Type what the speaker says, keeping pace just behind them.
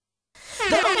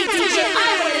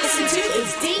listen to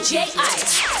is DJ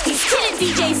Ice. He's killing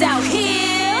DJs out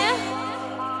here.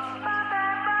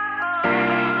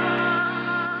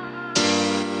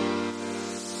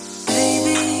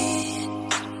 Baby,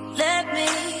 let me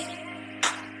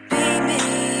be me.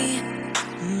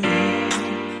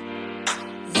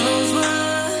 Those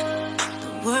were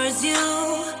the words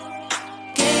you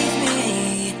gave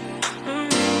me.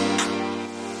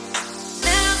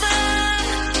 Never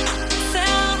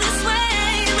felt this way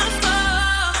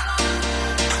before.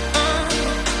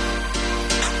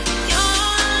 Your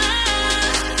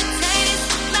love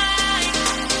tastes like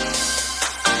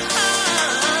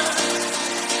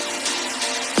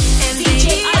and DJ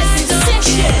Ice in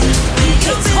session.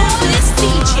 UK's hardest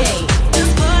DJ.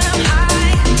 just put 'em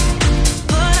high,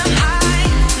 put 'em high.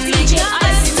 DJ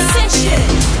Ice in session.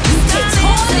 UK's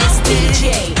hardest DJ.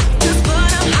 Just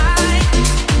put 'em high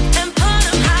and put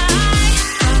 'em high.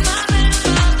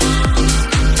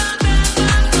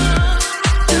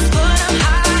 Just put 'em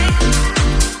high,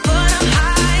 put 'em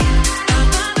high.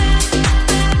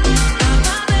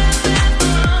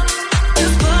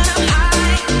 Just put 'em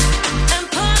high and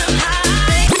put 'em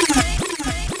high.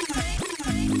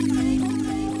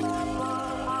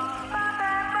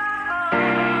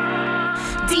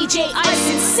 DJ Ice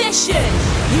in session.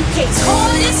 UK's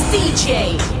hardest DJ.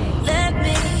 Let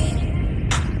me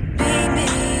be me.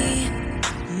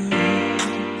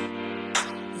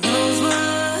 Those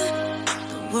were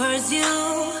the words you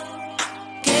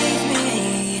gave me.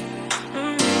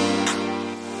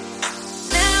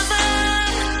 Never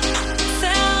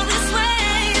felt this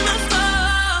way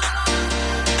before.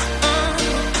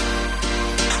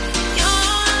 Your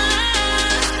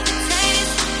love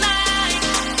tastes like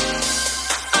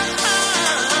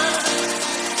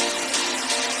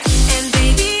and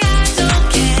baby, I don't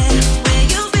care where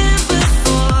you've been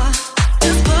before.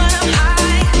 Just put 'em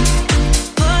high,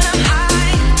 put 'em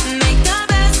high. Make the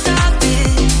best of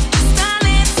it, just a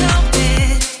little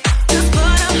bit. Just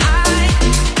put 'em high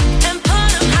and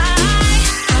put 'em high.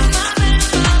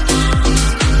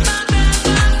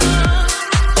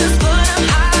 Just put 'em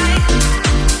high,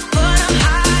 put 'em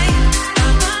high.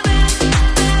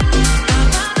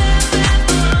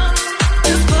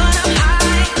 Just put 'em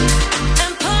high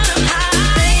and put 'em high.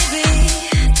 Baby,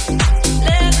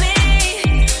 let me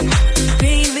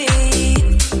be me.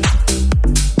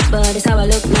 But it's how I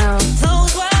look now.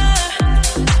 Those were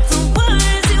the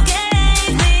words you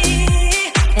gave me.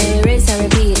 And erase and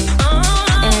repeat.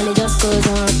 And it just goes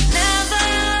on. Never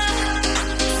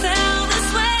felt this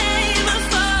way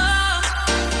before.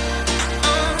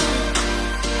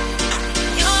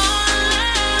 Your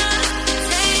love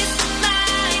tastes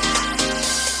like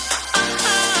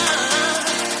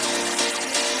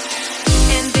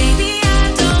and baby, I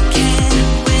don't care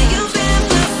where you've been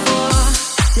before.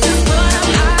 Just put 'em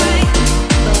high,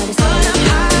 But it's how I put 'em look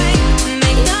now. high.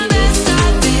 Make the best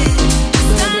of it,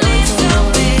 just a little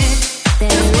bit. Then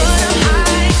Just put 'em high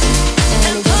and it just goes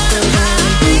on.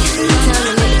 Time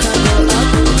to make the club go up.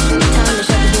 Time to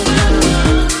shut the book down.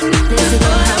 This is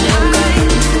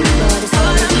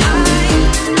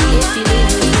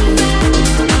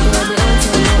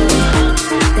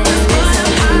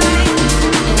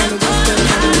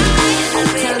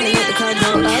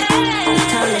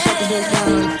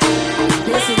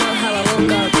not how I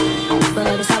woke up.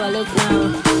 But it's how I look now.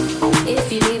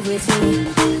 If you leave with me,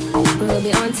 we'll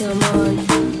be on till morning.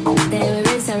 Then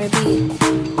erase and repeat.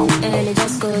 And it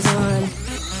just goes on. Time to make the club go up. Time to shut the book down. This is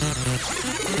not how I woke up.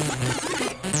 But it's how I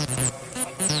look now.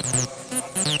 If you leave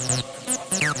with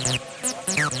me, we'll be on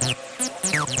till morn.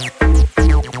 Then we rinse and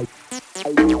repeat,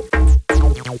 and it just goes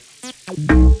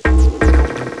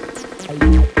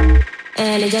on.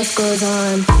 And it just goes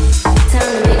on.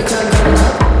 Time to make the club go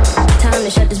up. Time to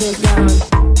shut this bitch down.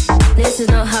 This is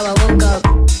not how I woke up,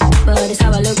 but it's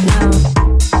how I look now.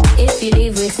 If you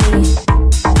leave with me,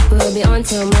 we'll be on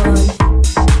till morn.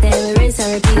 Then we rinse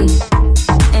and repeat,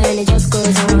 and it just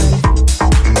goes on.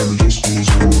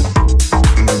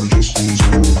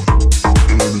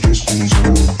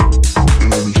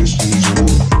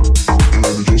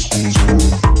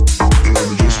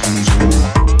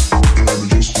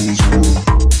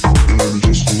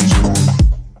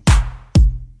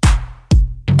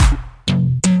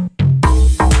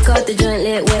 Got the joint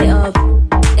lit way up.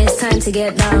 It's time to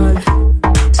get down.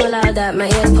 So loud that my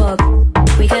ears pop.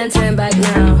 We can't turn back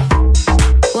now.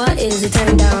 What is the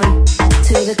turn down?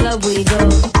 To the club we go.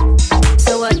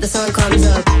 So what, the song comes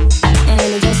up, and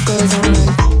it just goes on.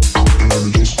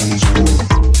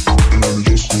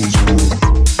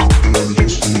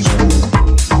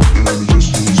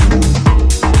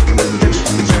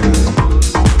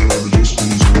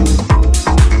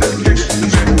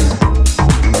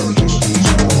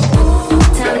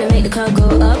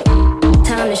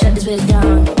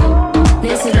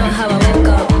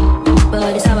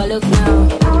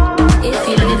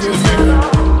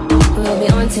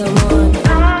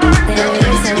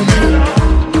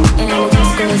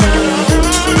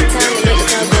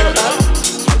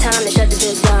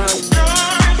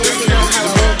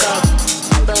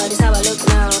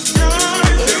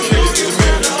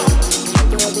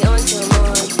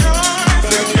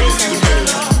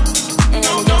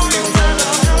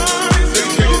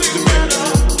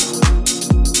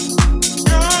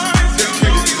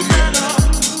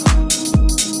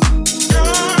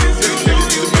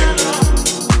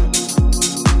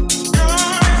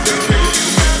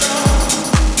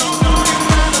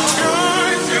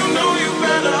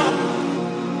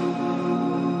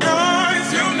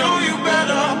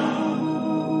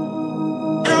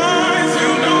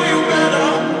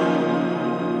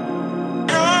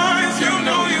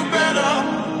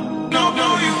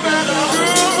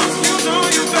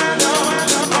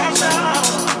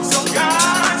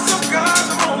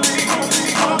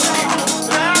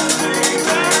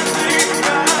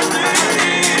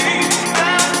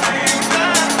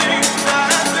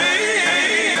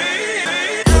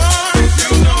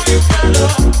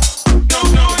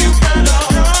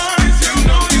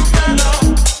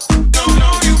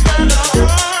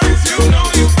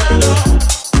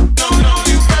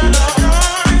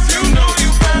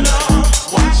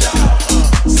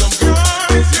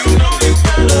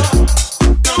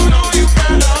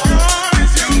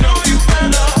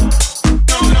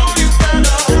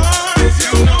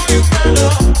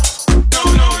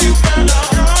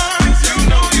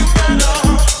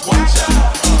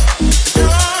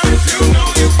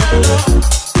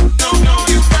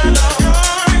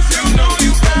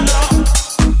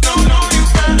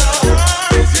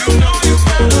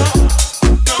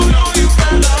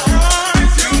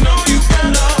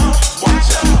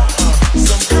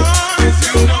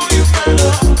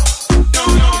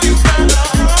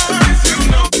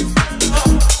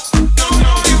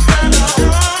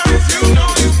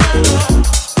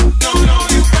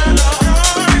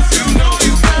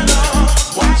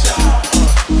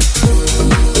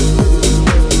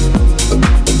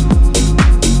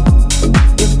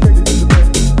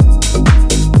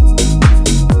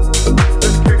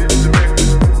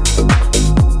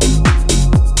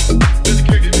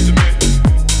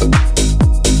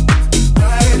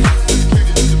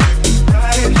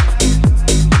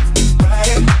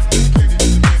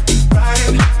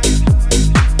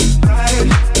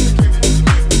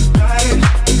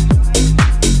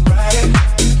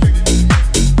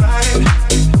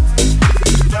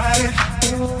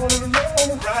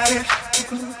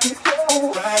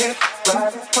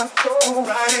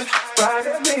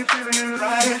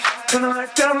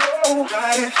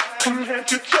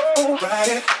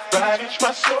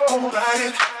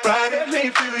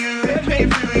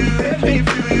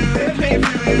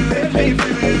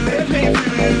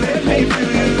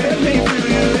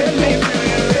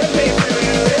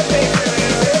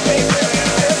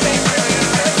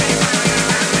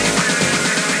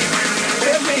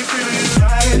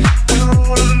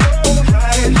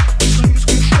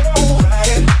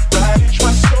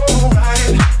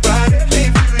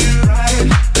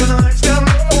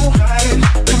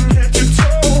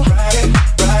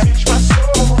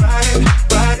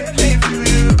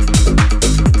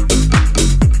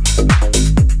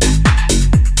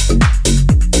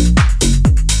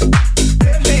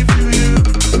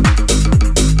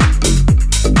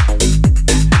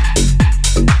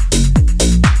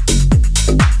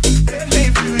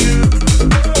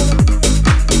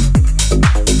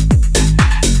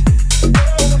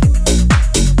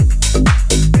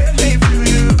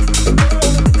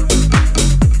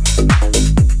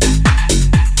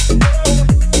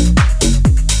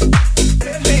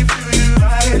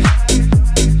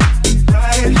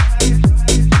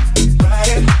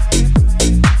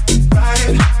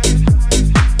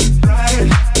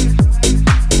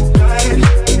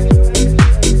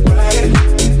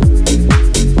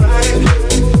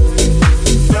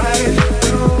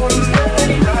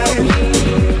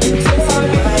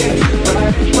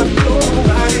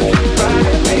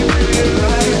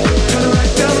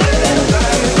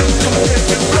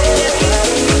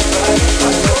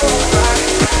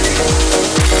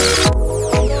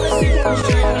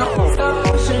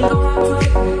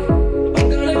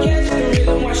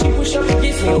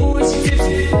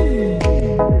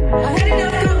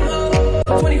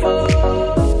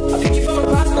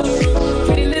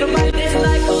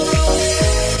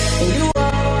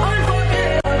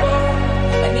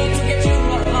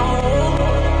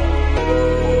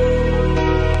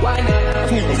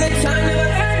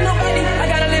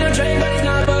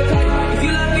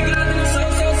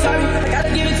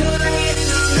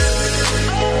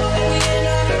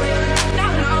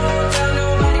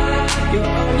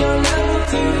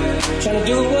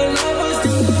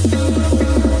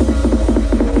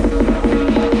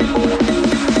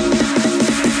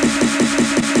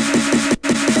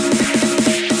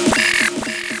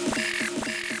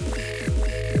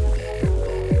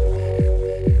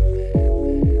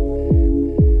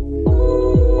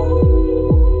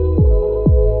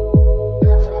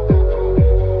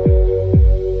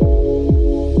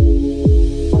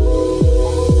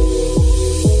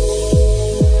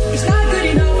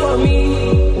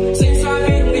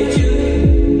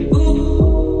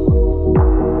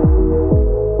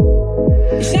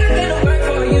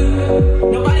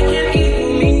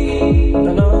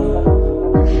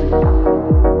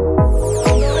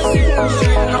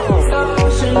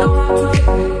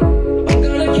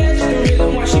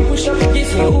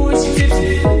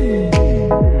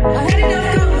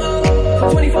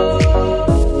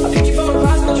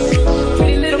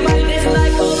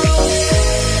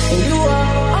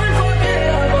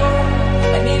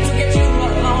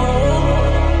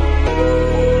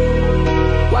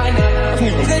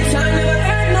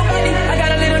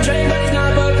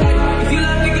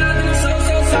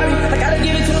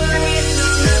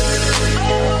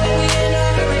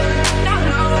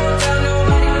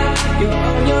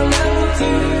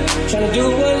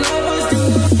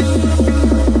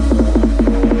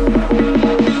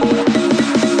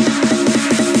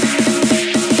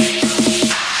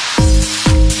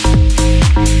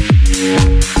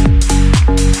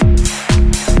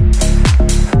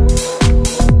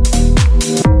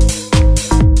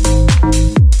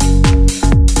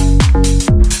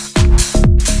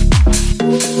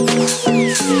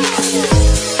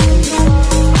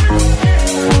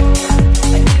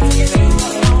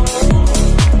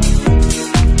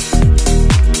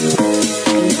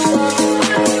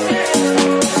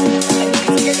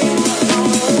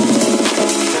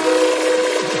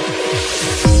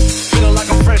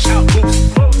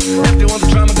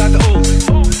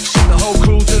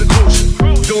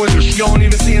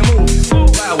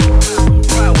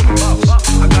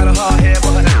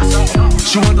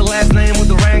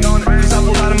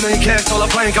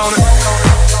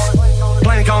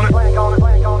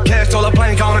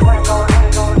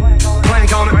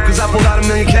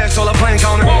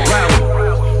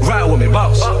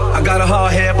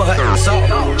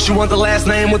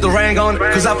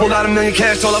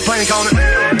 Cash, all I plank on it.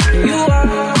 You are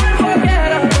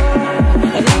unforgettable.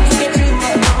 I need to get you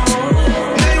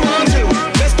alone. They want to.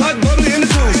 Let's put bubbly in the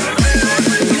juice.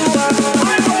 You are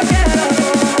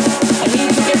unforgettable. I need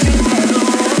to get you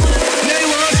alone. They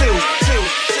want to.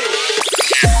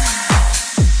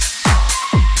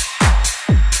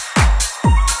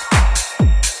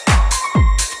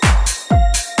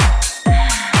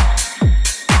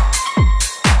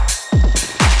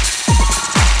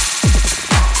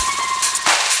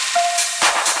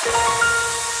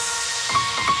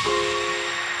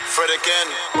 Fred again.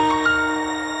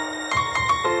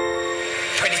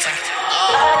 Pretty tight.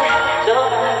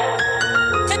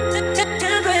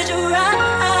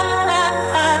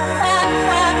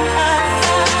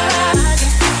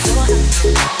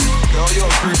 Girl, you're a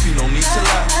groupie, no need to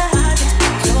lie.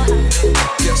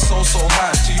 Get so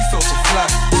high till you feel so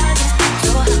flat.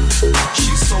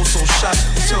 She's so shy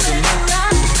until the night.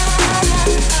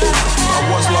 I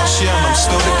was last year and I'm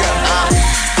still the guy.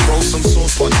 Roll some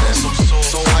sauce on them.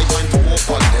 So I time to walk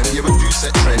on them. You ever do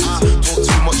set trends. Talk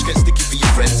too much, get sticky for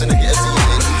your friends, and I get a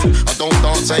feeling. I don't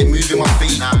dance, I ain't moving my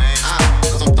feet.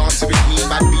 Cause I'm dancing with heat.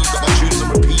 Bad beats, got my tunes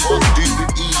on repeat. Do it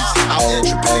with ease. Out there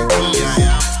tripping peas.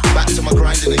 Back to my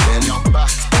grinding again.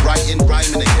 Writing,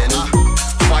 rhyming again.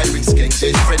 Firing skanks,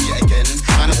 yeah, it's Fred yet again.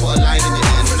 And I put a line in your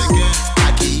end.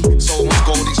 Aggie, so much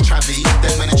gold, it's Travi.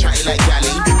 Them men are chatty like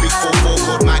Galley. Big 4-4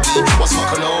 called Maggie. What's my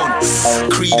cologne?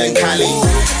 Creed and Cali.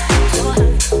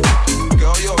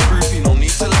 Girl, you're a groupie, no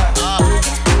need to lie.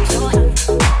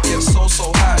 Get so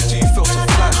high till you feel so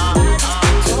flat.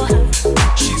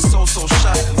 She's so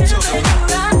shy until the night.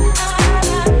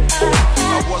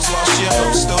 I was last year,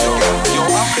 I'm still the guy. Yo,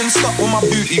 I've been stuck with my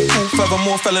booty, cool.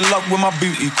 Furthermore, fell in love with my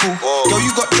booty, cool. Girl,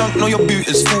 you got drunk, know your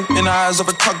booty's full. In the eyes of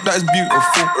a tug that is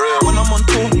beautiful. When I'm on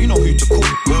tour, you know who to call.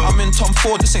 I'm in Tom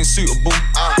Ford, this ain't suitable.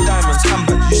 Diamonds,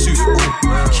 handbags, you suitable.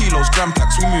 Kilos, gram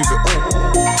packs, we move it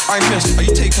all. I missed, are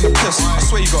you taking a piss? I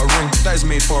swear you got a ring, that is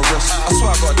made for a wrist. I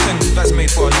swear I got a ting, that is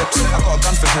made for a lips. I got a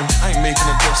gun for him, I ain't making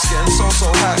a diss. Getting so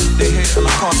high, they hate and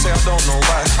I can't say I don't know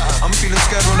why. I'm feeling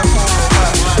scared when the phone go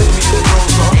back. Me and the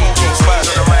girls got a whole close back.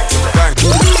 Bang.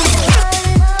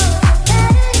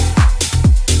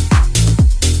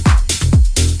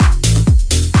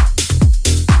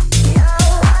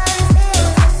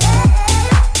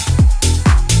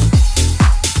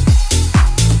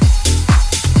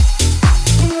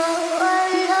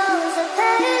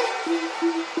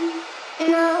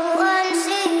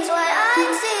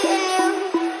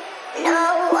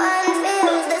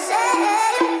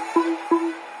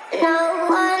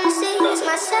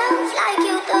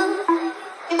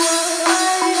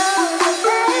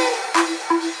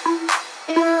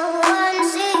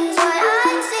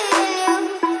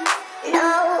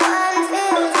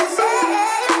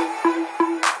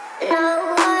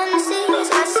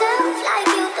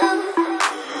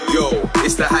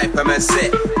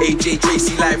 Set. AJ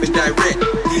Tracy live and direct.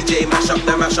 DJ mash up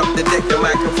the deck. The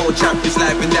microphone champions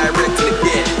live and direct. And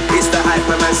again, it's the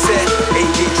Hyperman set.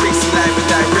 AJ Tracy live and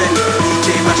direct.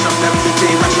 DJ mash up that.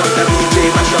 DJ mash up that. DJ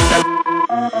mash up that.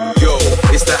 Yo,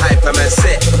 it's the Hyperman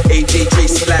set. AJ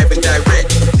Tracy live and direct.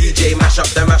 DJ mash up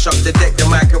the deck. The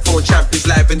microphone champions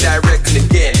live and direct. And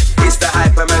again, it's the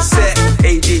Hyperman set.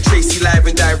 AJ Tracy live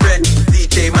and direct.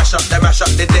 DJ mash up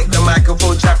the deck. The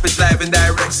microphone champions live and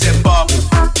direct. Set bar.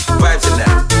 Vibes in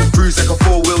that, cruise like a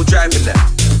 4-wheel drive in that.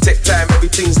 Tech time,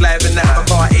 everything's live in that. I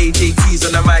got AJTs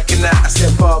on the mic in that. I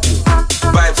said Barbie.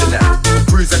 Vibes in that,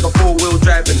 cruise like a 4-wheel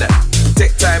drive in that.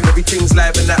 Tech time, everything's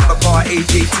live in that. I got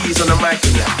AJTs on the mic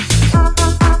in that.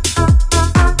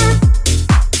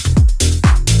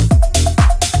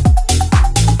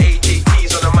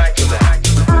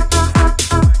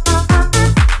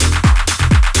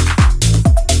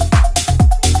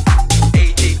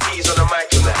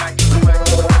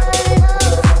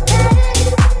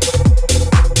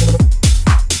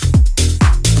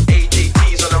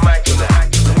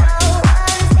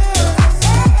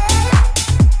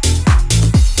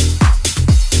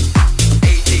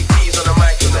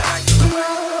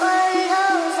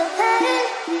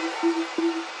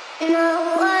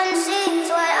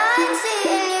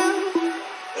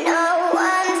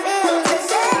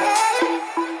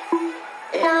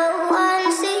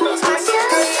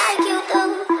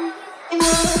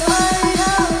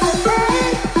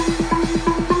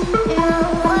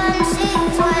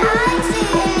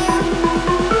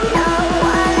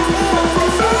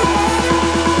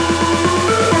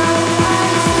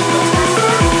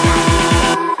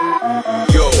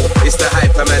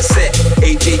 Set.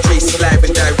 AJ Tracy live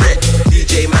and direct.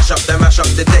 DJ mash up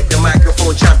the deck. The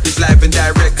microphone champions live and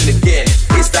direct. And again,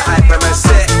 it's the Hyperman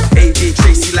set. AJ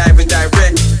Tracy live and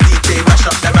direct. DJ mash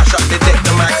up the deck.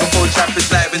 The microphone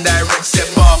champions live and direct. Set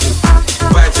bar.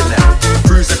 Vibes in that.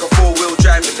 Cruise like a 4-wheel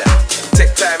drive in that.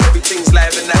 Tech time, everything's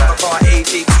live in that. I got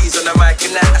AJTs on the mic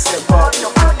in that. I said bar.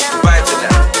 Vibes in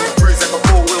that. Cruise like a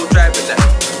 4-wheel drive in that.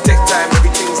 Tech time,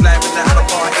 everything's live in that. I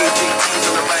got AJTs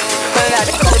on the mic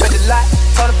in that.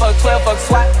 Told her fuck 12, fuck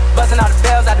SWAT. Bustin' all the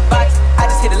bells out the box. I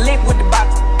just hit a lick with the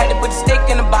box. Had to put the stick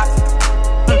in the box.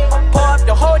 Pour up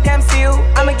the whole damn seal.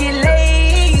 I'ma get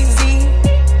lazy.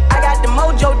 I got the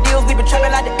mojo deals. We been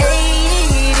trapping like the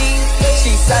 80s.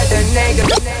 She said the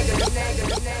nigga.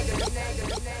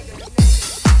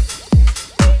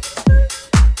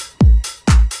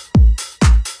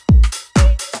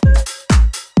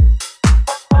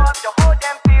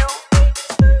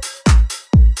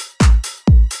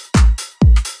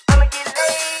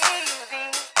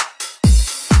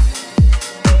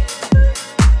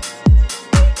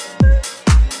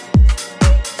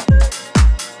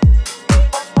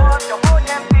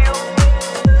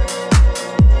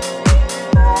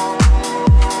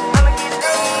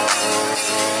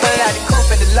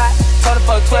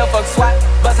 12 fuck swat.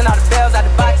 Busting all the bells out the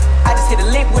box. I just hit a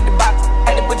lick with the box.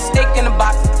 Had to put the stick in the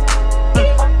box.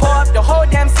 Pour up the whole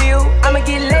damn seal. I'ma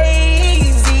get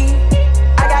lazy.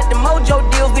 I got the mojo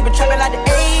deals. We been trapping like the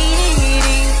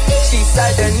 80s. She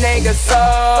said the nigga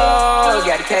soul.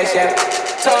 Got the cash out.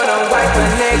 Told him wipe a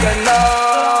nigga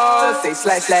no. Say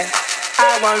slash slash.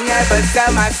 I won't never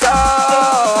sell my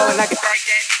soul. And I can take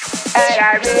it. And I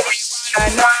really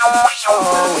wanna know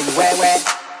when you wet.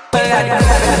 Put it out the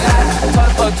box.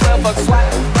 12 fuck swat.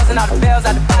 Busting all the bells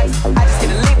out the box. I just hit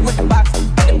a lick with the box.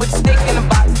 Had to put the stick in the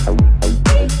box.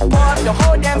 Pour up the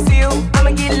whole damn seal.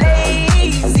 I'ma get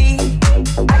lazy.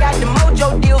 I got the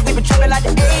mojo deals. We been trapping like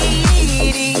the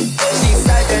 80s. She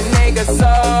said the nigga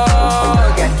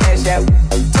soul. Got cash out.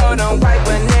 Told him wipe a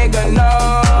nigga no.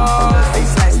 Say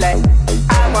slash slash.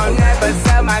 I won't never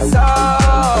sell my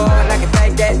soul. And I can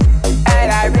take that. And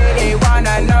I really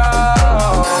wanna know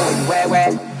where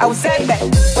I was at that,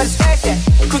 where the stash at.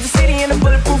 Cruise the city in a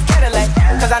bulletproof Cadillac.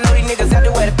 Cause I know these niggas out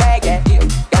there where the bag at.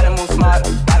 Gotta move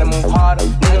smarter, gotta move harder.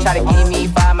 Nigga try to give me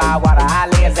 5 mile water. I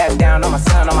lay his ass down on my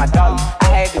son, on my daughter. I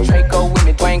had the Draco with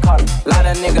me, Dwayne Carter. Lot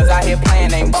of niggas out here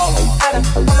playing, ain't ballin'. I done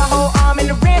put my whole arm in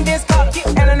the rim, this Carter.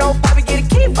 And I know Bobby get a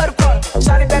key for the quarter.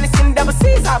 Shotty belly sitting double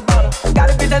C's, I bought her. Got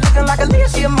a bitch that looking like a Leah,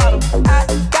 she a model. I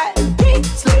got pink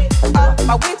slip up,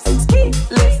 my whip's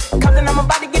keyless. Compton, I'm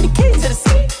about to get the key to the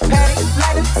city. Patty,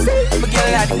 light up the seat.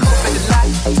 Forgetting how the coupe in the lot.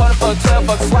 Told her for a 12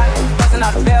 fuck swat. Busting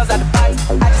all the bells out the box.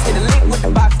 I just hit a lick with the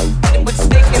box. Had to put the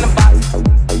stick in the box.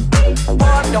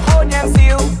 Pour up the whole damn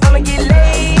seal. I'ma get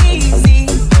lazy.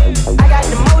 I got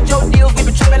the mojo deals. We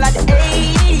been trapping like the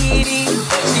 80s.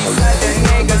 She said the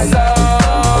nigga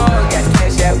soul. Got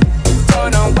cash out.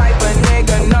 Told him wipe a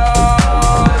nigga no.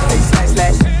 Say slash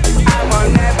slash. I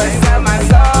won't never sell my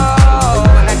soul.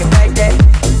 And I can take that.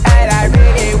 And I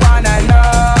really wanna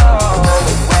know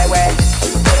where.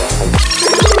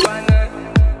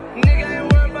 Nigga ain't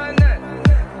worried about nothing.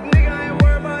 Nigga ain't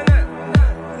worried about nothing.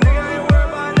 Nigga ain't worried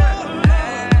about nothing.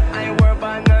 I ain't worried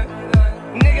about nothing.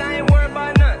 Nigga ain't worried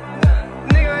about nothing.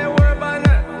 Nigga ain't worried about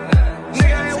nothing.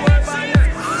 Nigga ain't worried about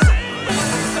nothing.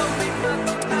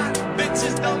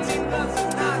 Bitches don't mean nothing.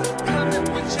 Come and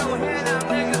put your hand out,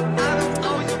 nigga. I don't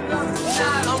owe you nothing.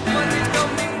 I'm money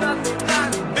don't mean nothing.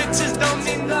 Bitches don't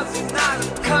mean nothing.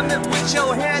 Come and put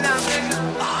your hand out, nigga.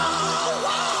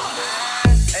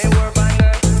 Ain't worried about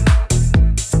nothing.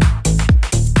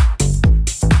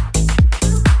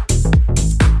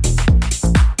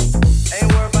 Ain't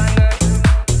worried about nothing. Ain't worried about nothing. Ain't worried about nothing.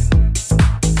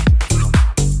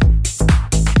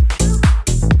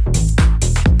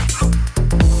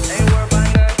 Ain't worried about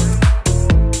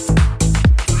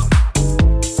nothing.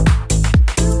 Nigga ain't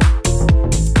worried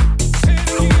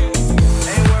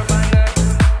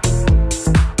about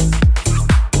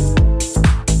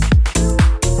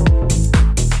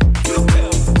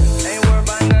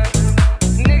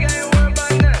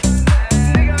nothing.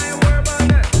 Nigga ain't worried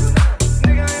about nothing.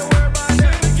 Nigga ain't worried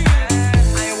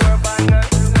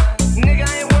about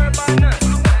nothing. I ain't worried about nothing. Nigga ain't worried about nothing.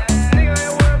 Nigga ain't worried about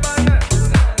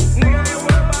nothing. Nigga ain't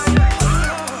worried about nothing.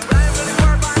 I ain't really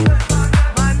worried about nothing.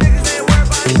 My niggas ain't worried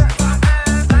about nothing.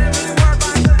 I ain't really worried about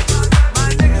nothing.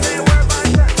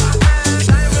 My niggas ain't worried about nothing.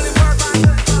 I ain't really worried about nothing. My niggas ain't worried about nothing. I ain't really worried about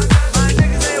nothing.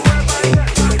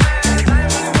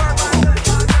 My niggas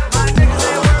ain't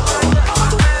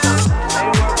worried about nothing.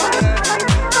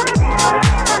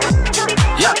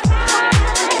 Yeah. Yeah.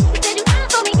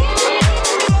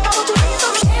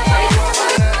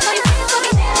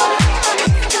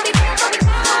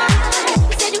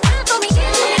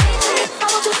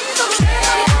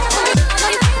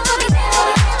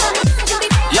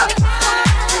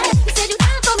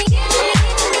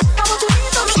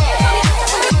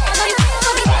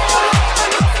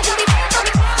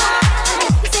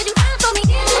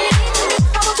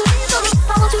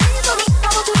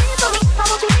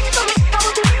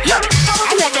 Yeah. I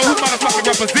want to know who motherfucker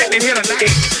representing here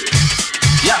tonight.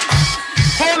 Yeah.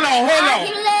 Hold on, hold on.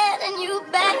 letting you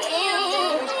back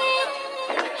in.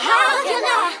 How can I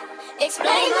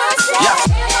explain myself? Yeah.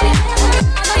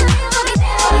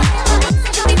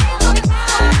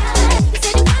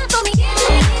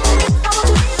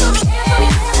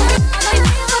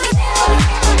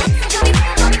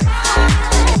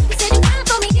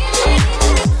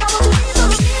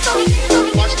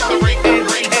 Watch the break.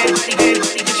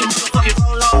 Get your motherfucking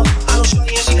roll on. I know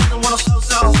shorty and she got the one on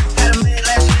so. Had a man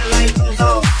last year like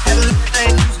Bozo. Had a little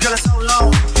thing, girl, it's so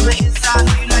long. You been inside,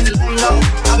 know you like to lay low.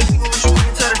 I been thinking what you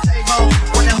bring to the table.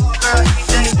 When that hard girl,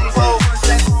 everything they roll. First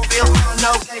day phone bill,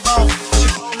 no cable. Put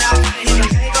your phone out, ain't even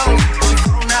cable. Put your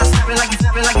phone out, snapping like you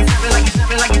snapping, like you snapping, like you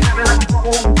snapping, like you snapping, like you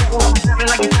snapping, like you snapping,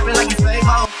 like you snapping, like you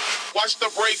fable. Watch the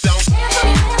breakdown.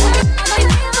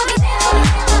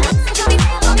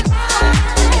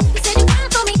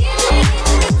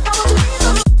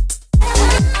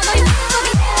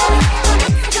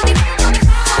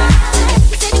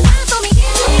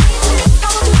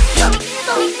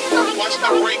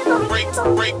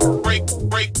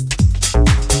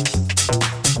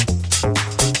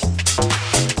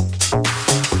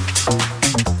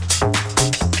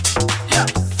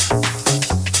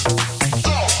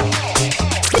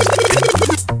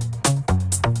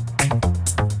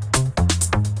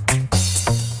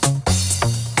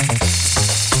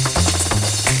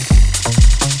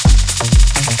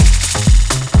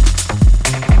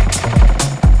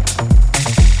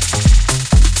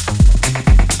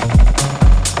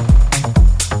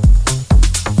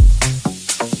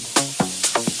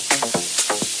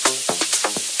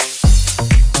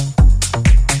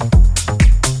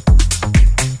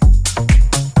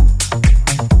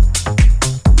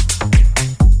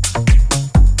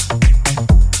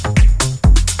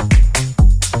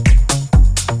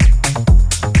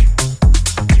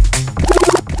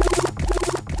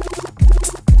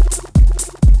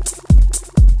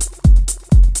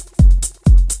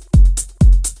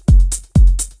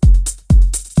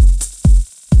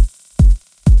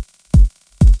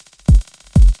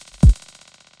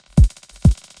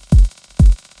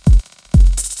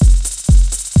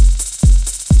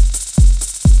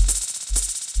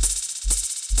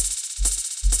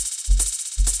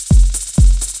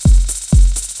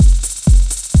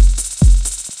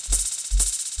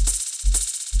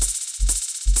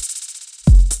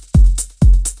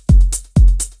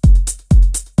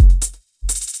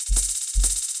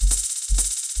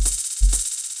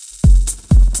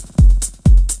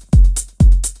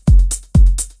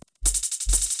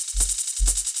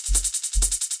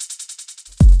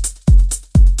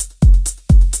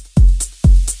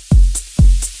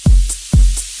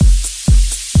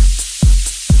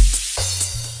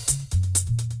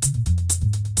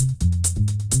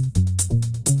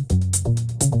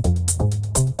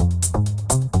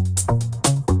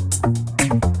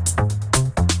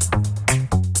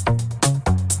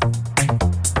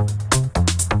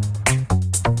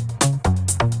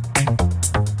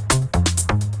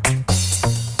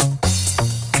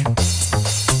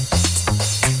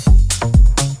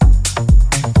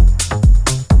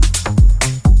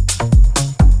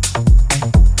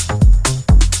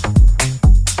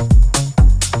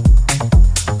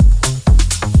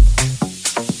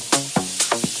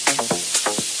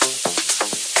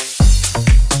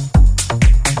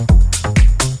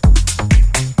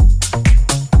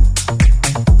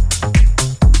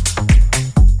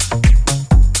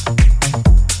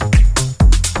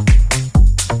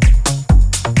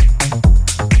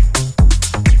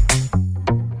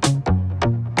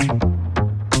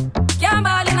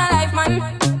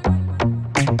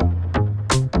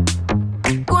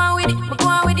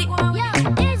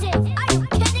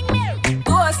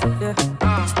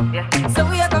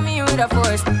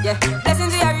 Yeah,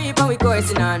 blessings we are reap and we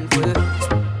coursing on full.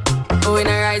 Oh, we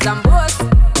not rise and boast.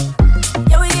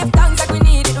 Yeah, we give thanks like we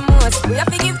need it the most. We have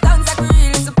to give thanks like we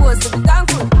really supposed to be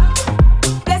thankful.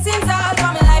 Blessings all for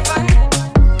my life and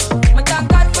my thank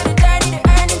God for the journey, the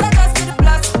earnings are just for the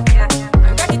plus.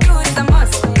 And gratitude is a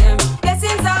must. Yeah.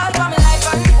 Blessings all for my life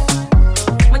and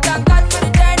my thank God for the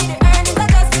journey, the earnings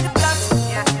are just for the plus.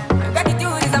 And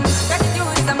gratitude is a must.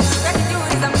 Gratitude is a must.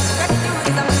 Gratitude is a must. Gratitude is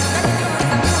a must. Gratitude is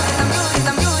a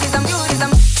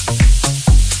must.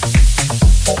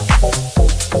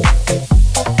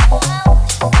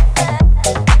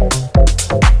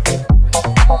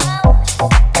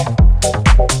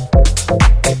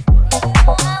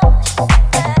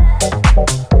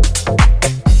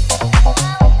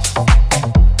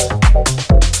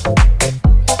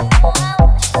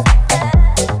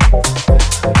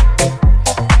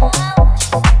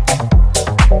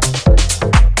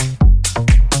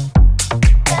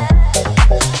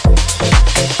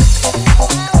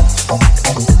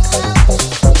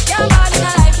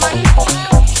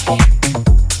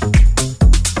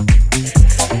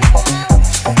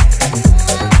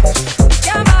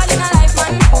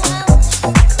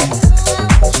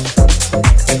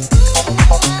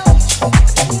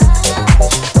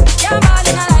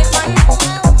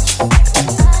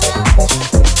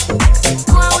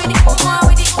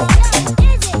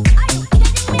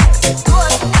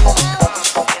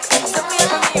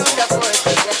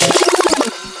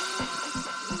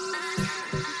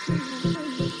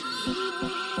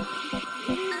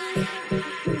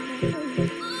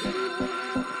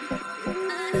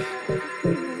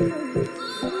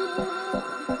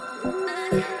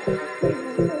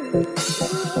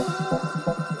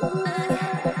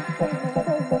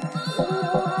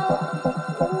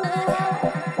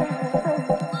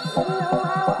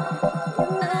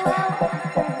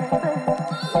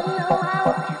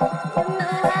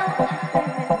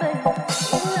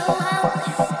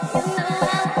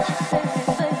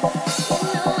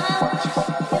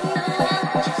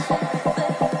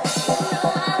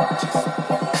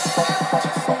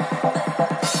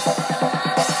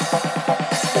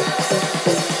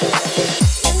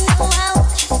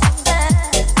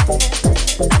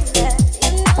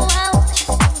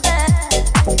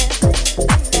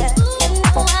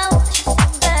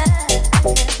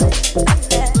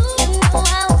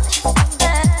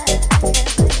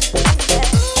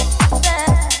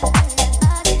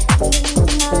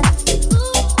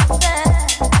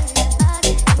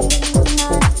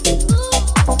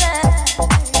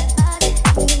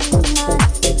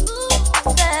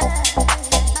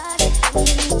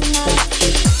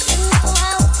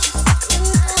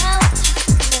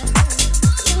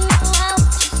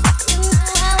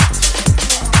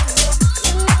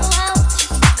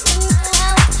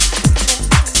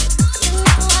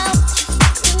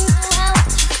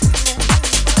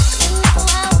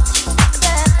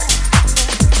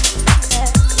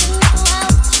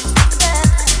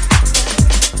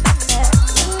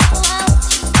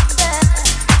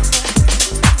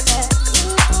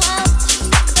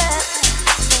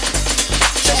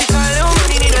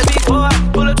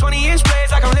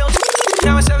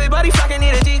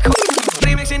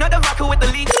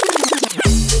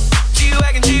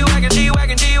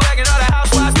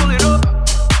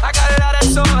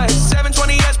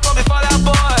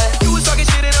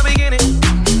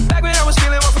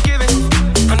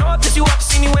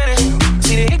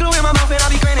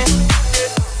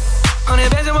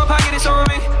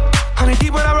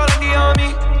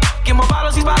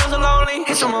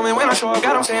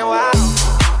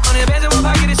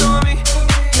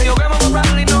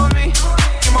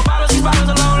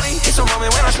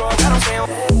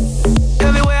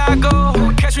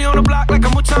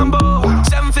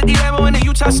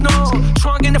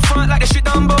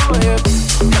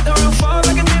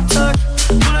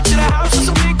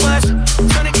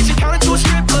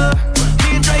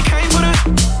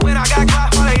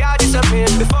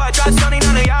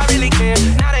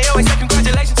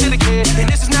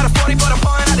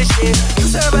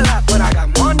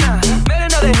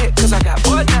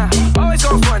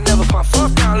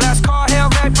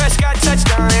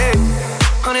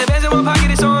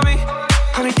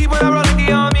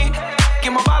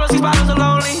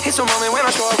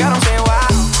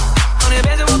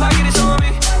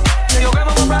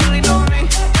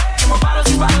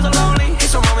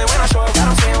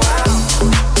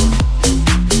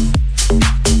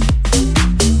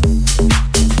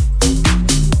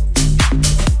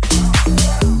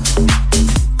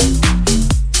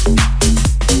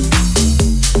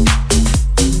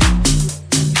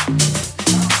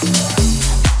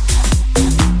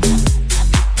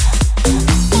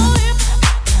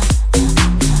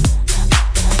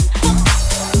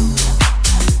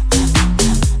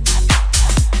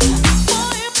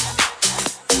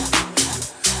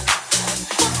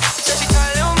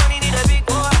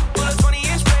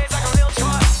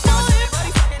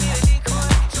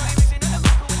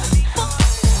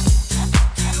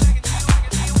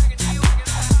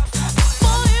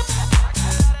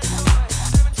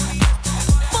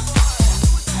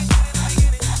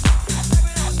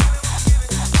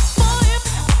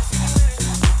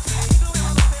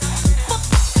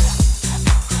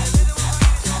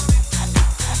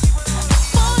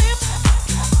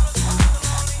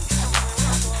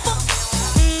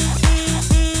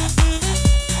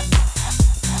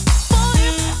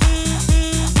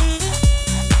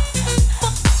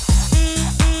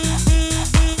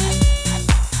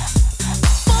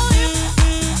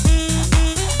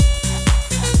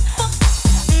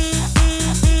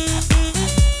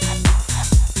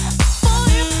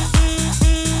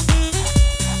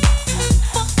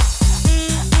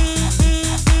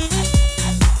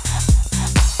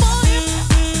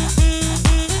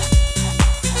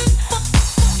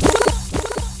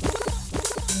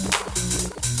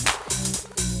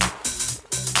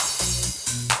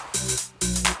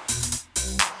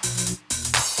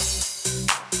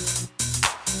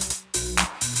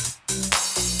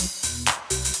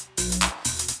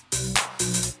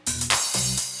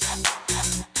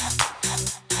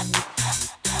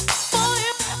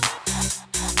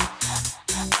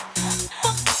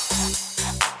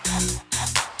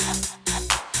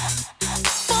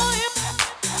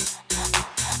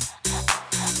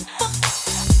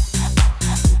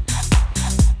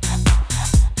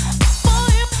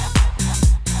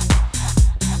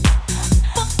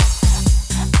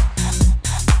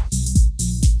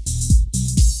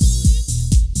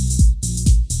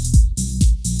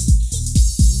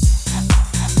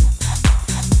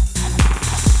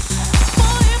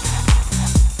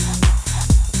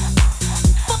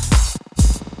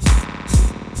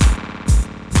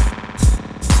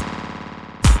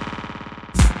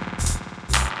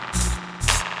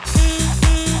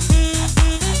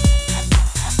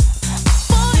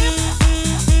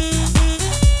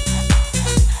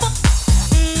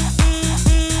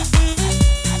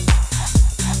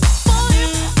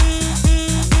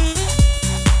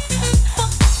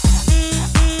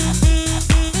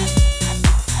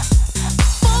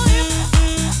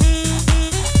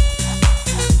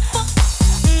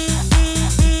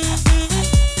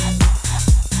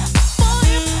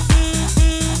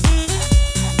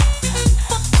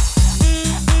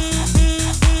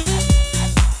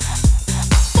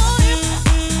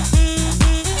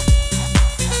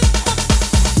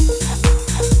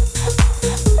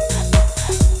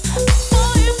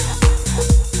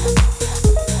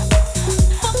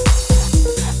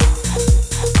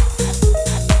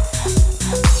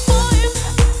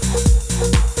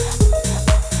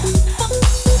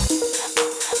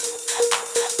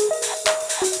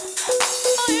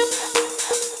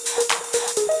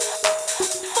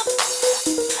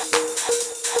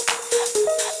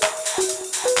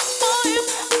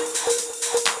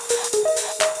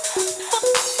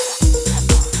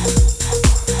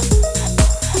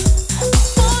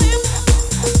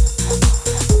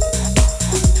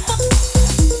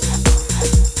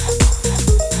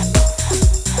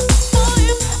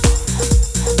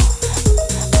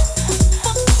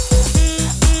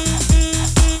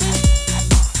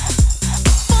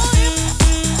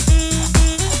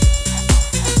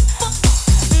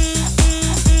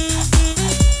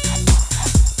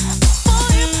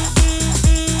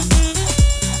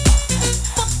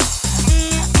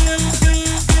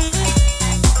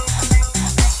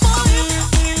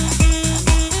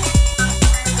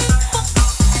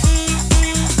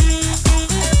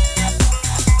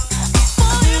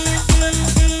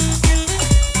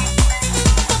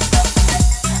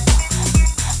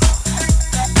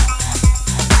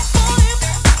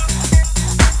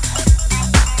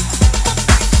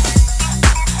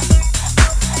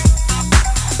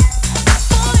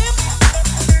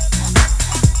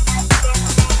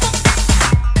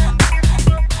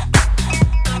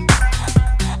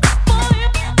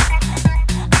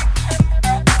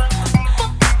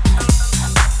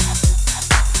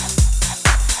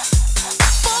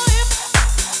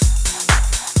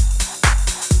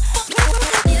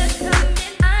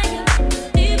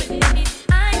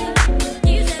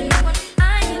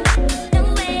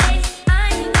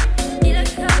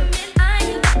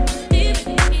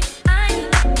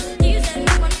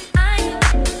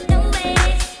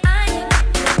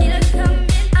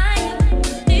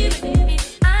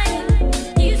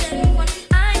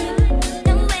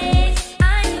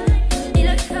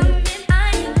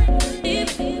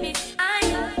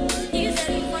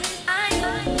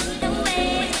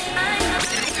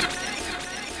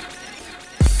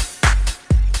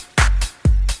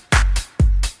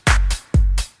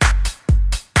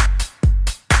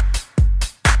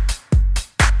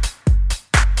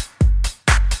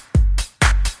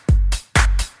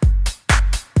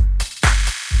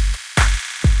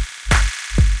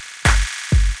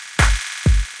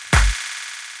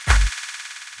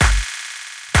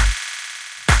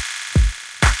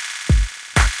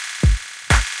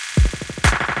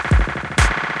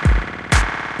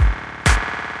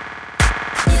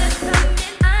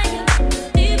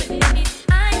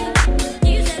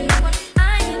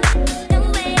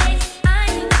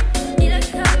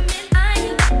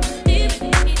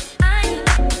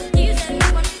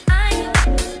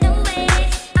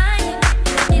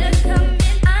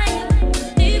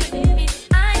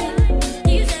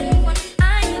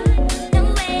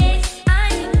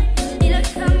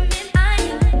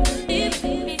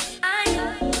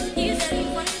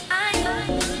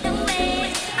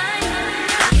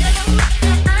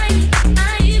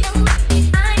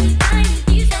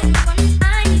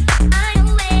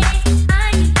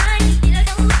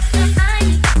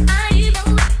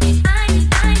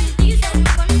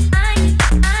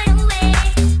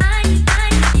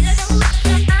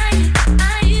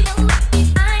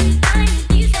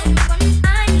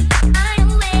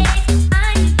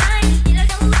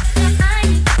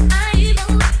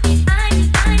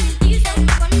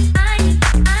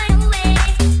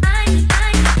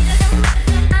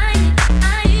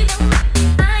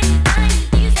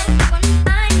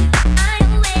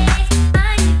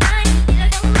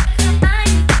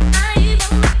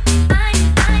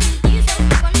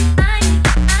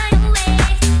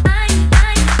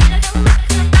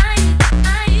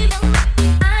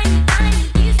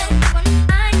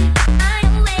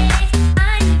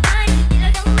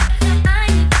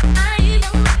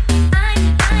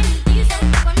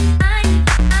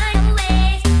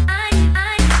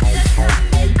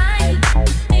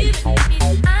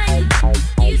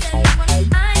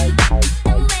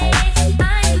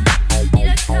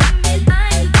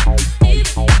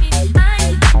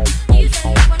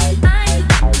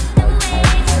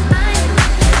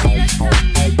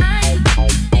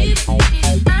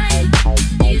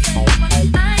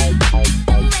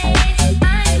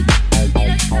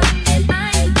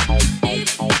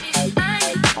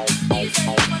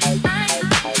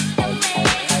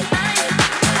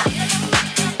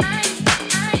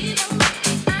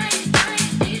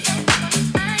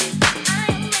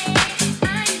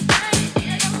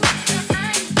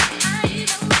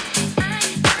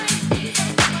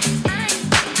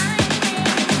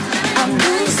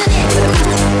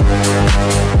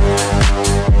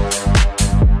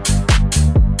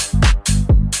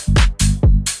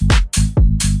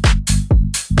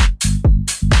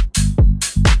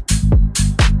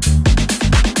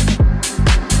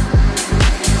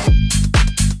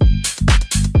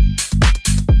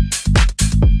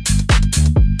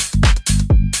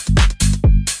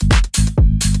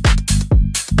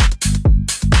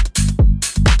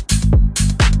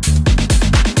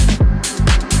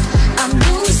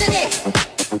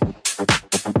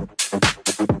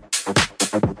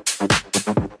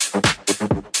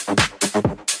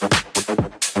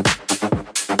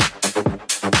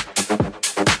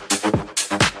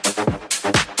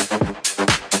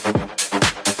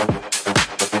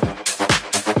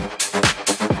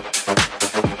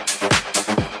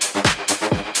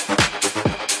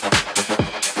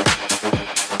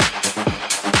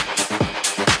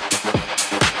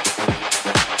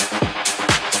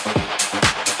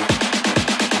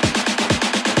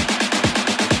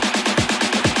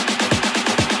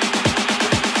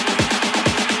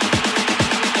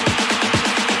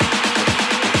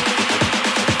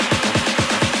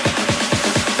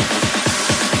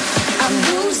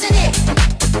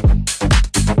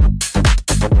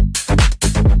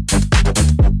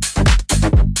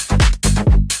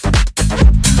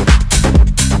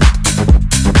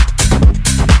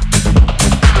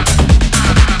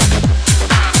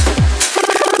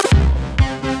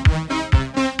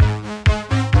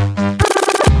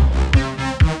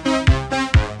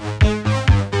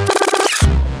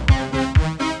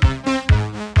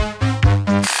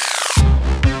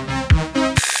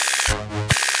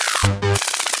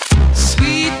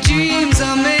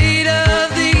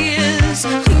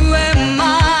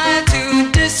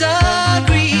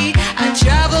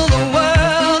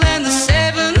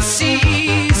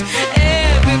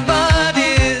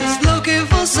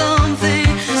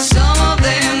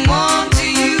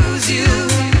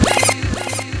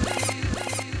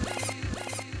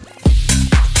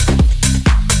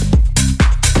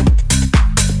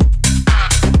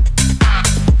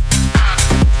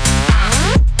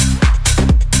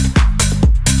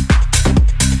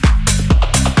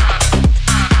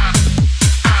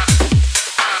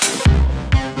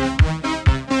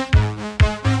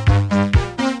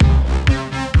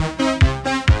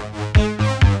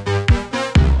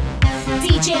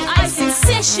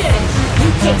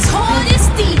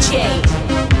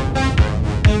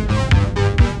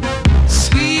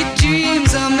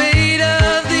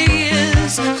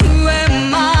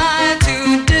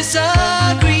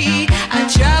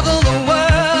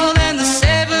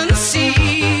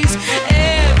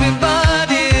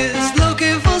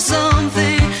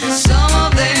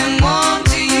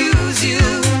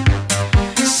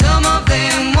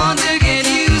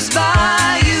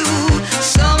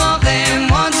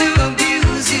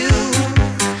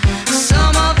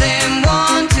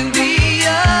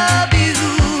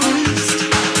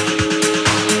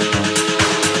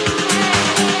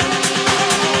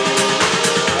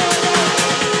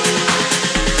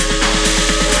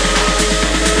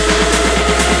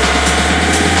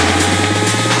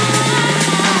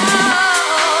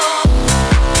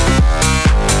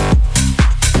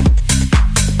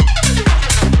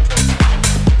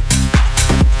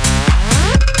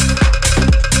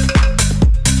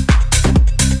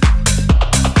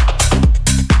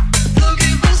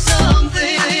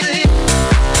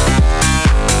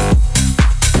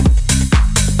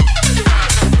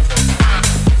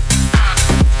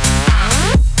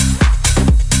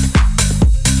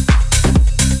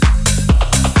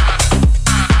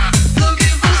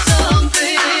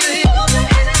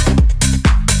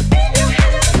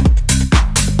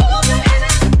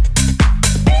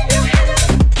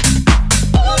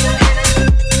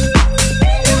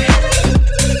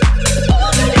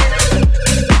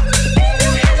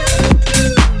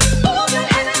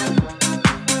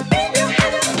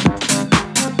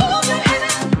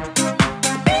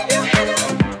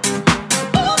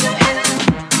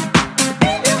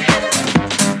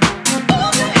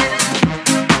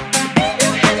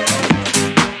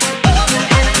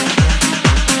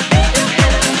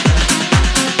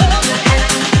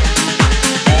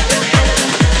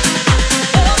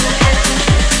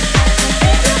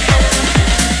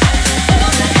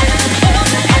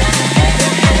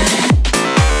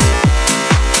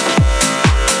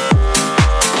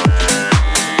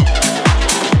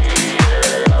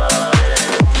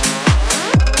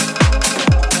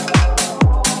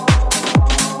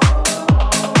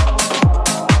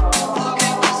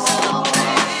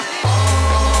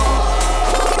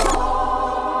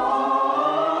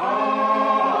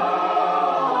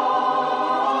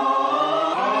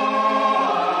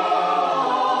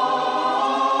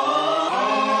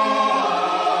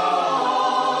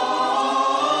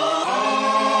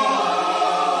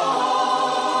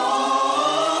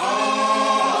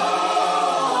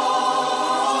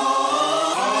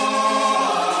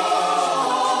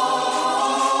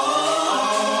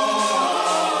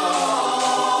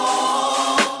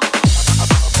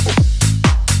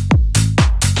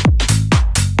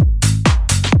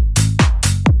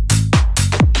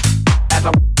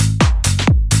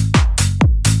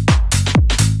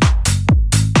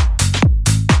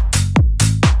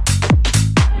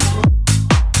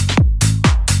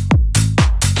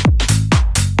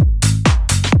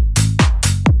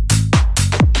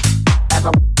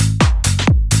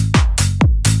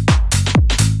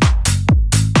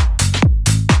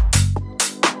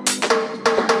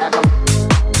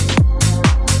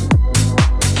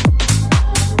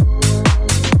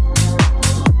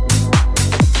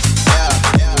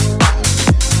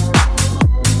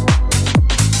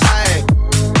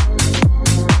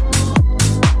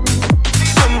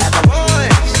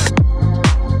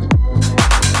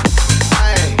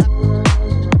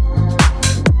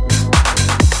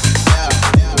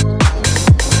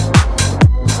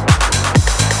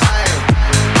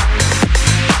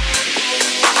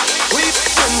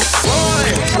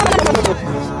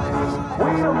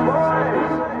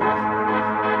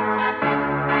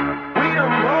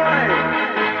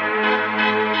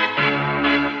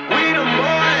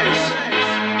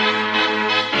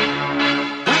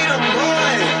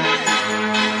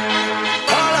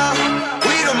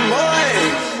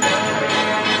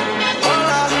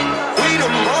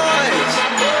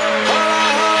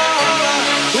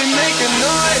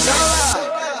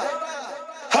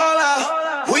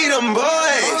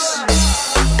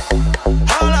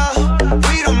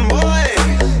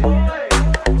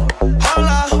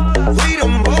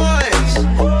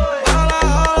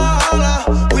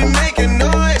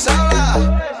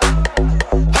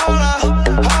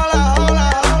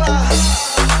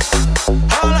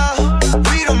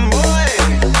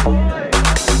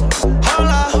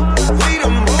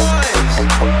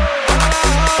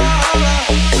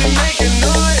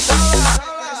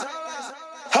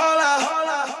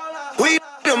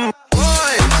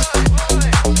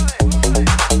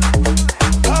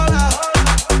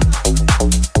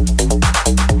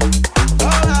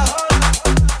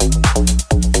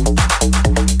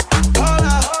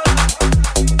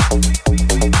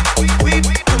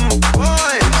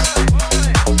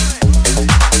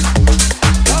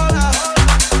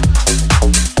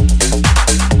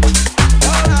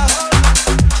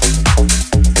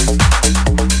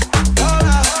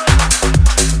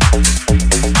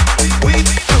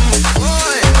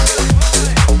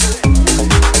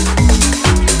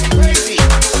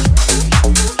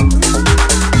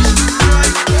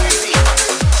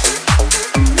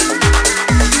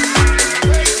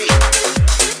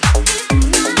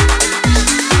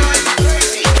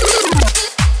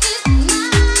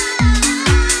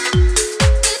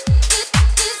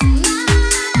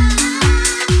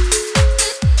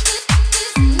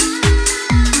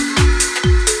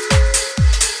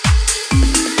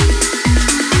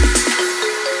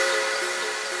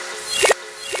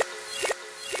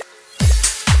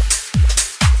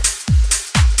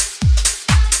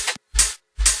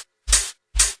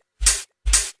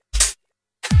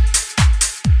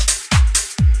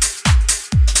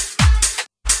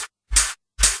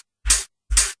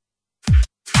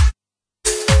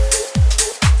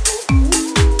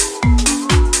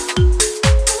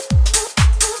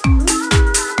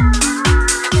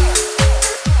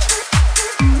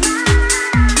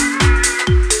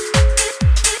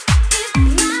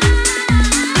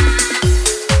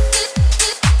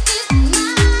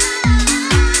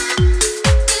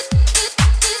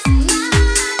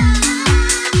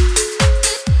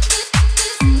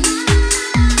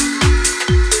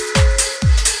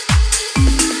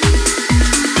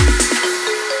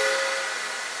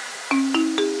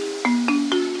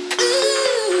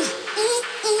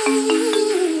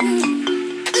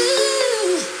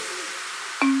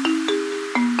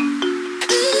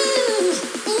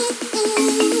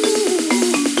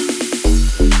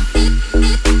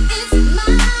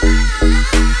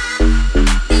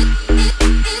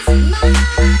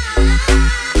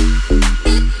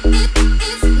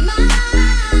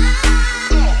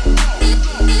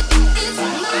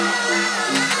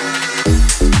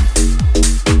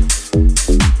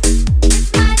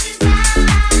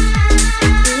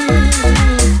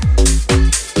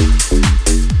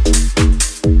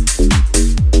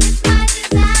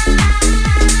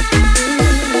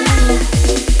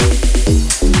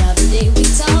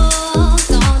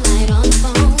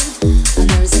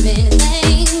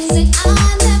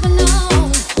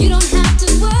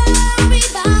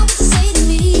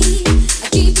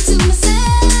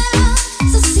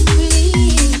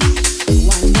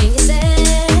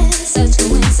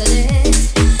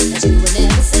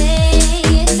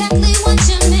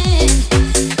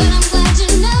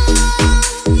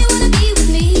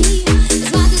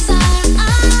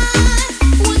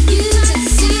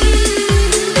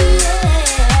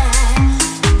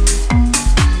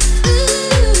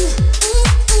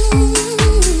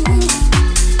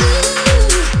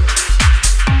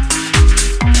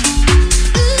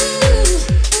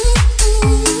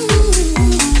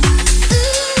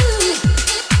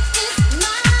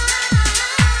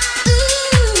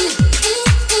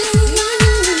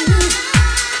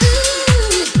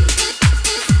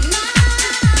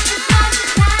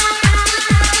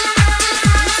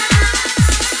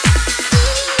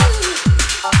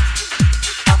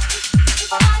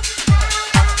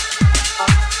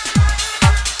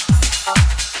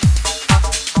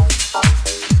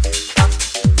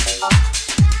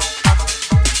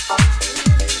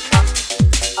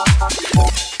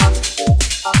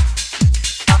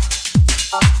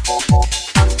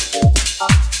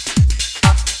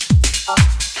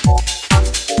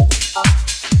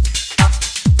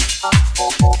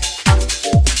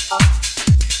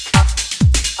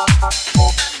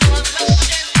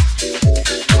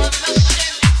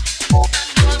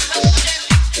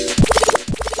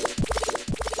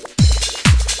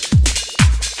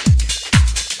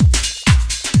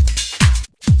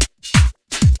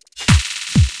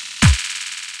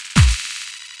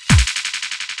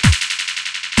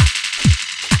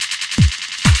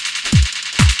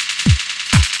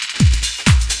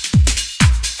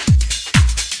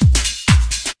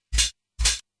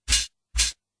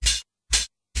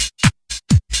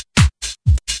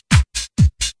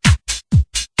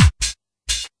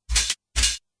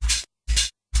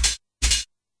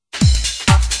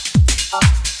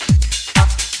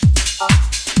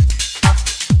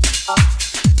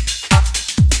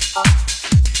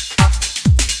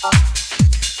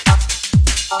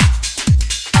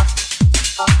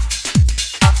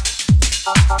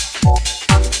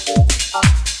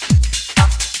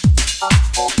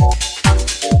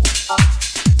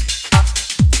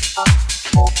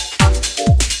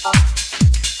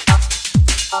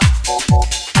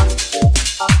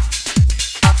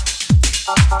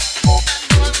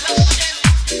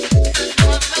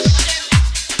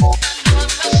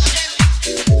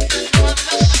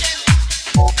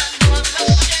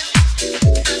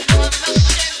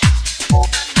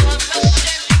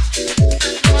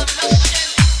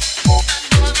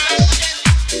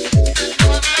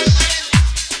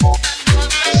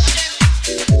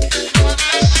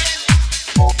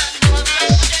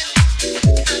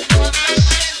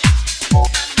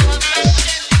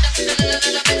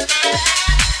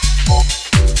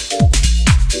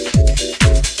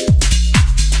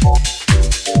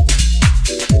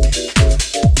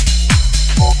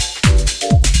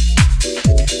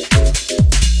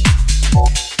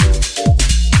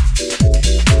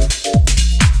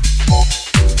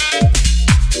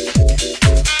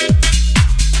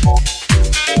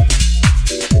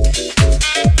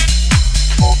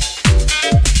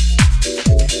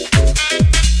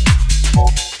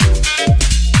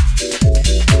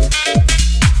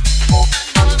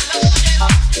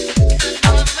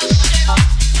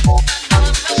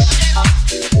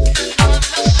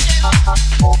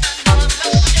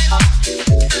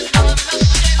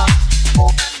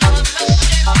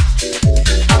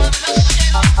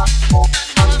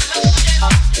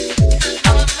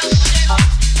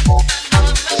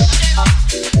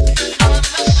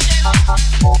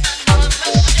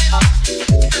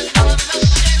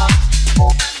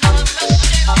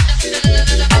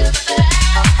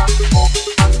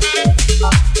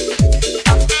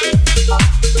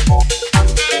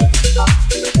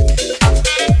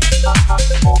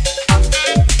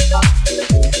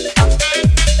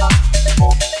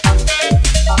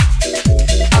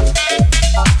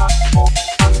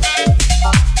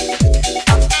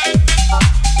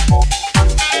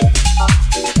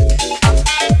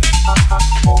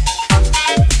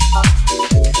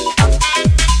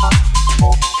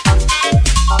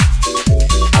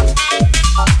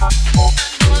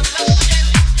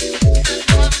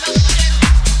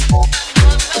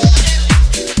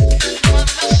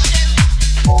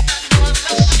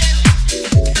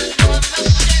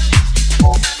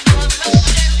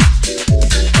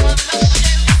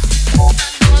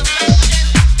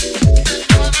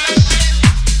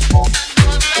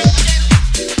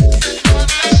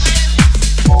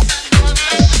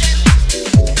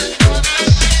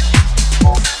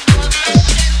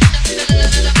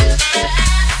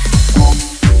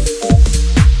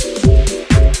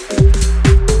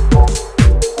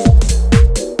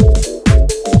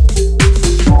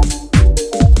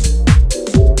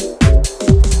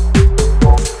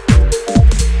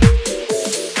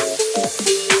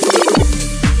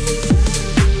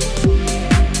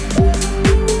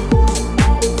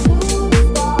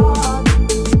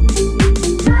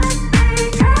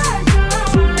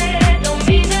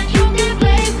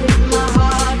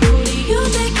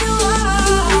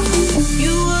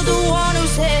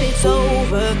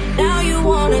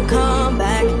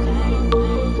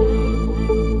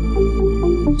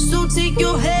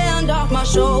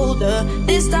 shoulder.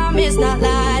 This time it's not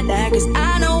like that, 'cause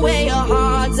I know where your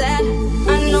heart's at.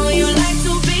 I know you like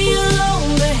to be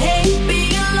alone, but hey,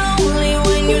 being lonely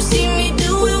when you see me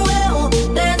doing well,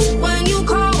 that's when you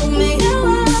call me. Now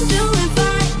I'm doing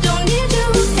fine, don't need you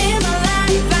in my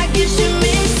life. I guess you're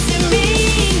missing me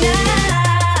now.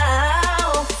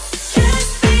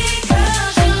 Just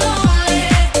because you're lonely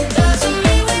doesn't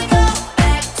mean we go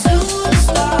back to the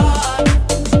start.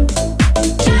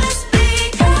 Just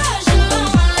because you're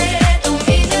lonely don't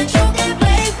mean that you can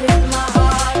play with my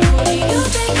heart.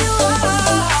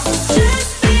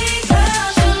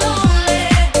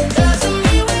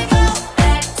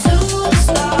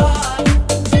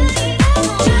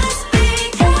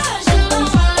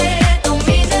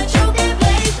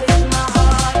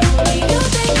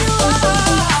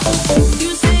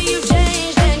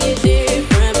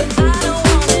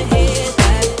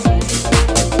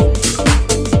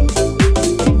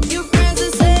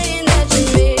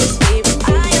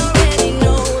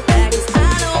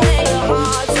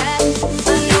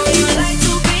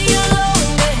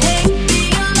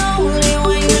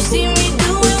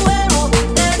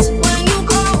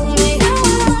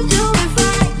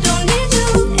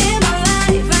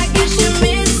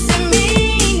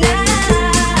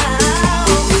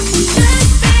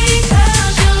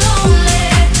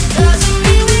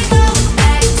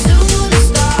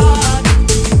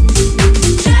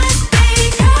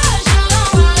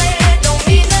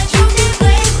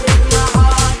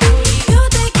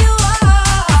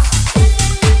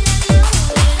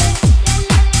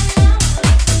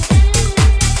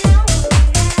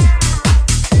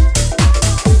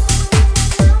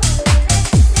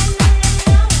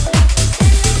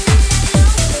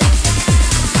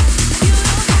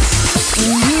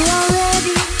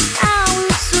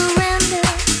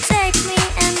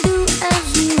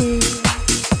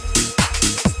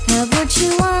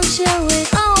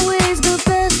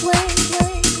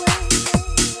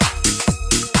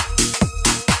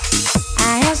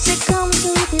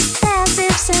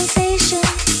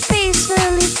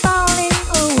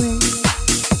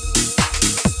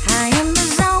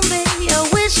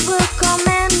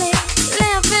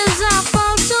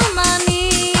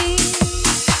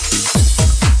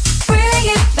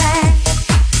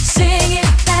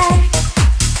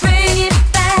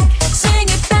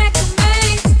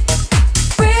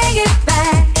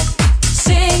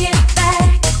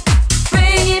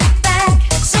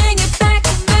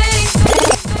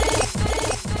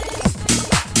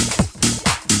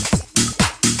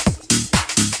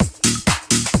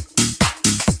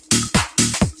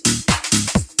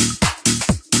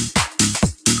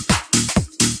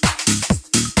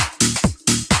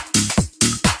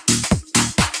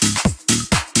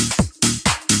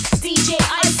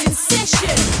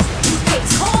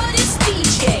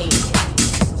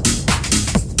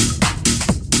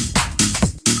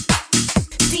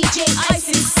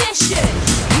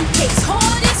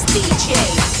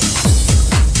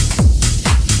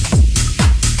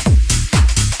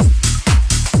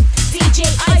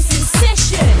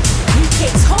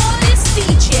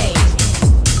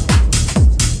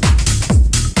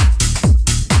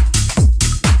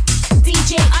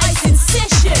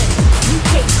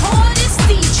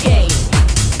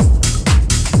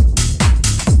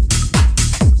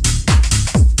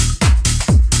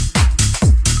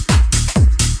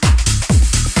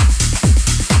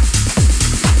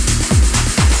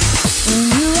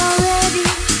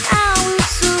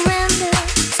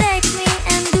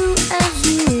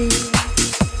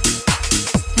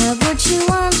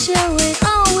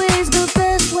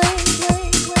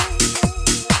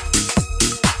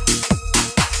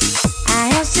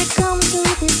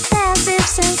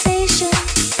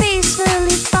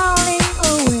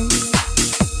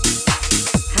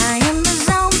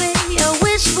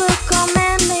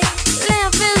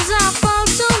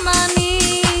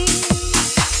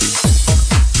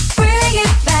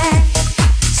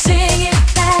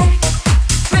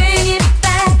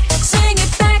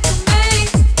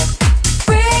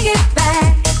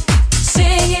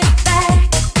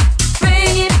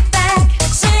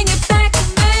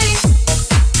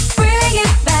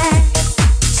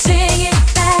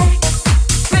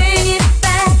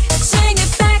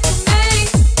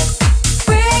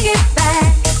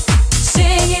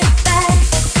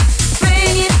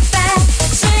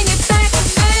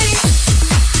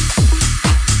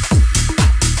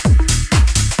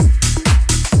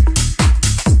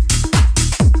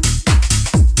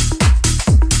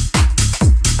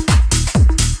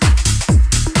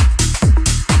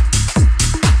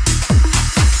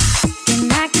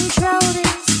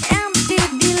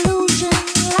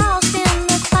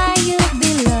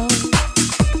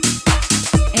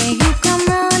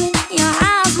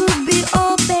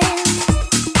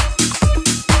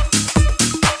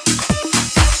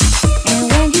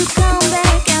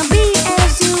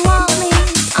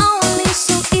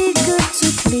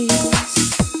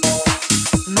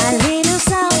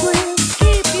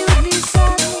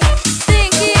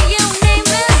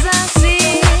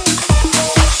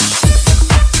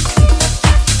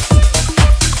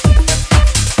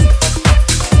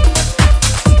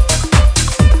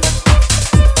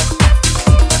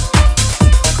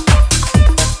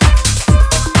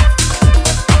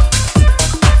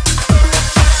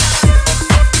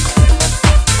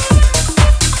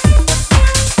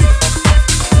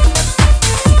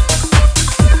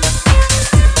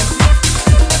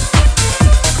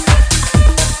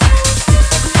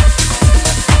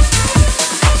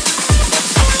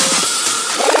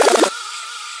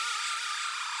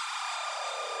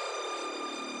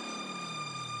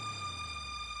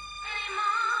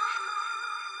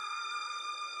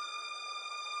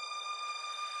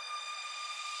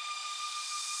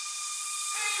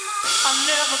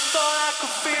 never thought I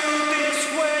could feel this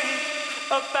way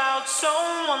about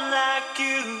someone like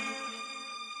you.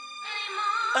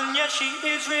 And yet she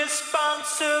is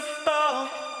responsible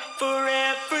for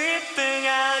everything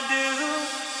I do.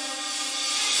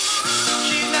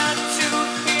 She's not too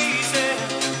easy,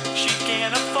 she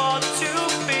can't afford to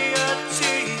be a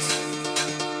tease.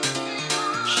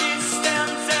 She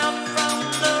stands out from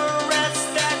the rest,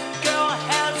 that girl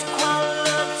has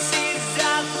qualities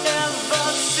I've never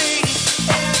seen.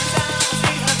 Every time I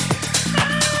see her,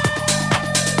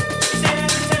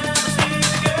 every time I see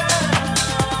a girl,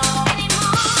 every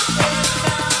time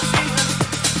I see her,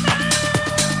 every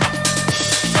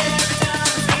time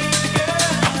I see a girl.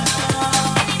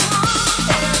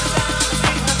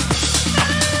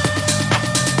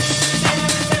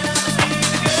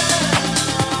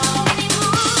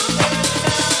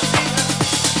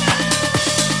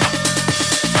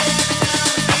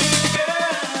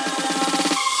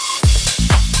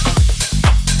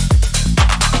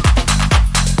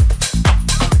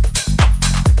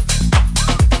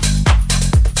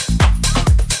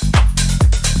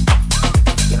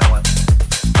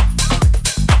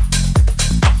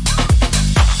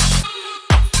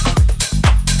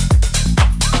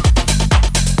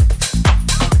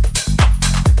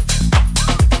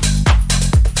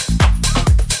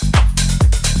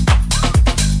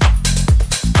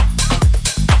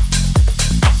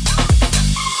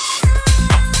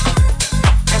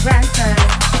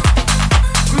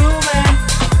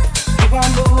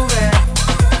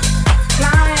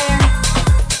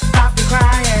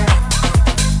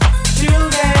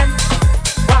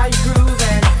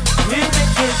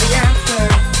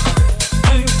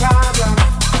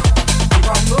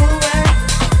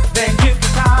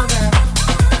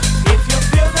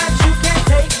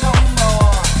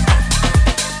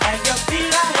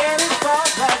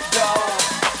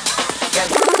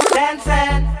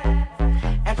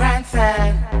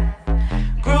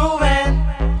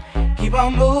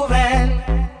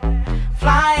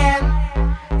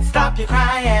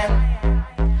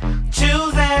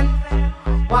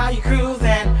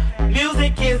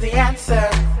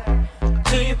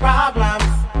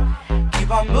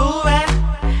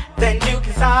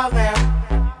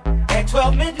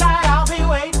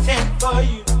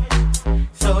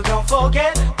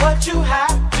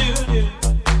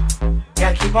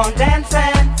 Keep on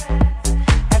dancing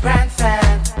and prancing,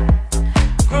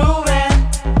 grooving,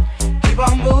 keep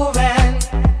on moving,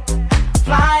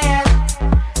 flying,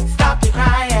 stop your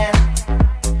crying,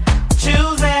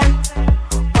 choosing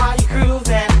while you're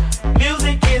cruising.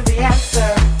 Music is the answer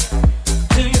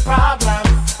to your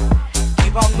problems.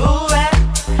 Keep on moving,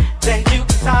 then you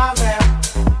can solve them.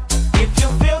 If you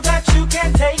feel that you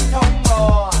can't take no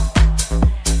more,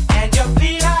 and your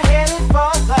feet are headed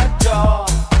for the door,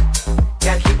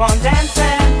 gotta keep on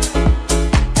dancing.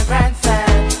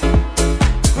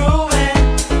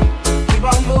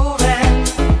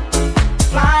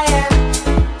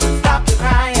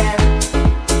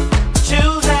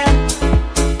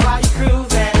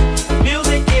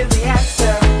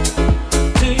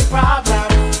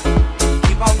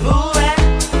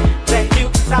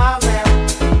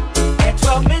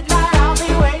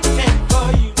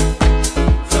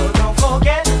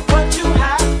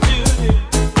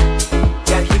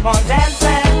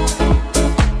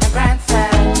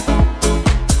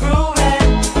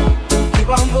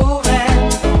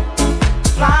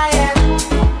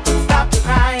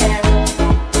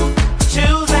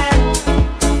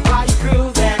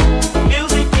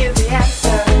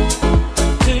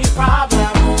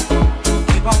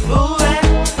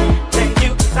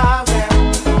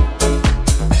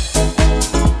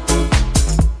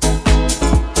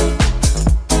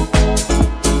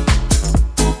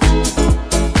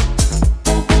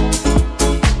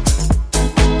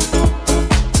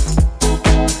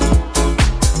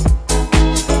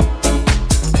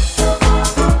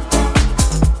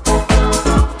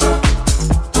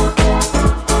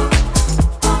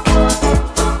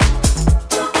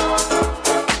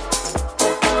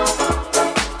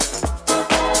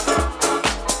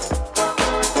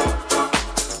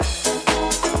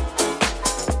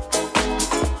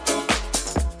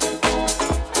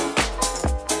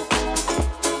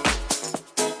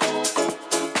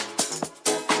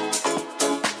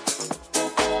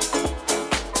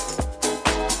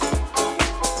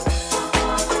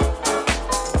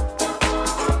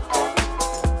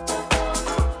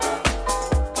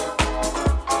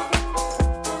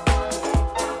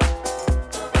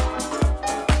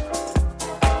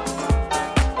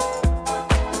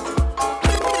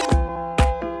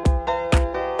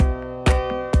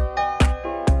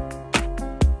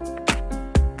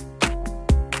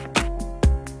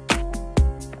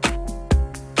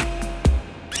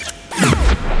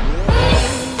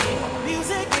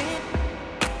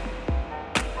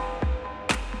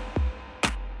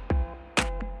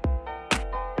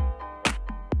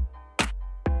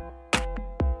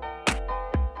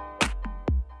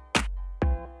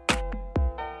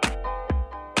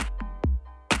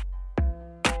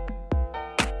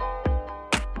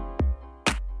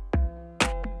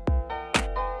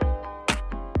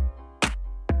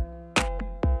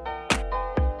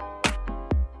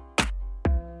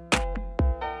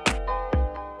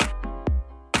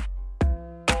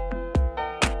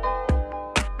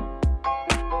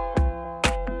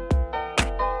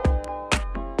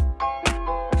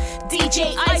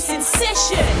 DJ Ice in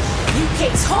session.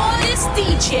 UK's hardest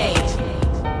DJ.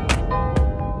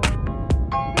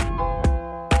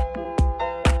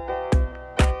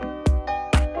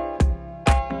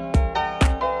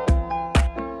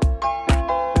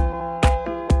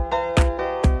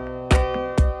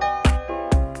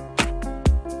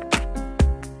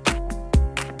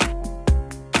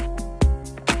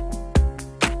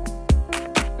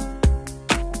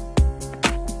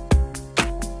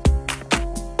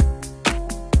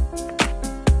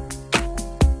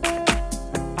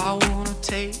 I wanna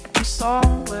take you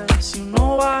song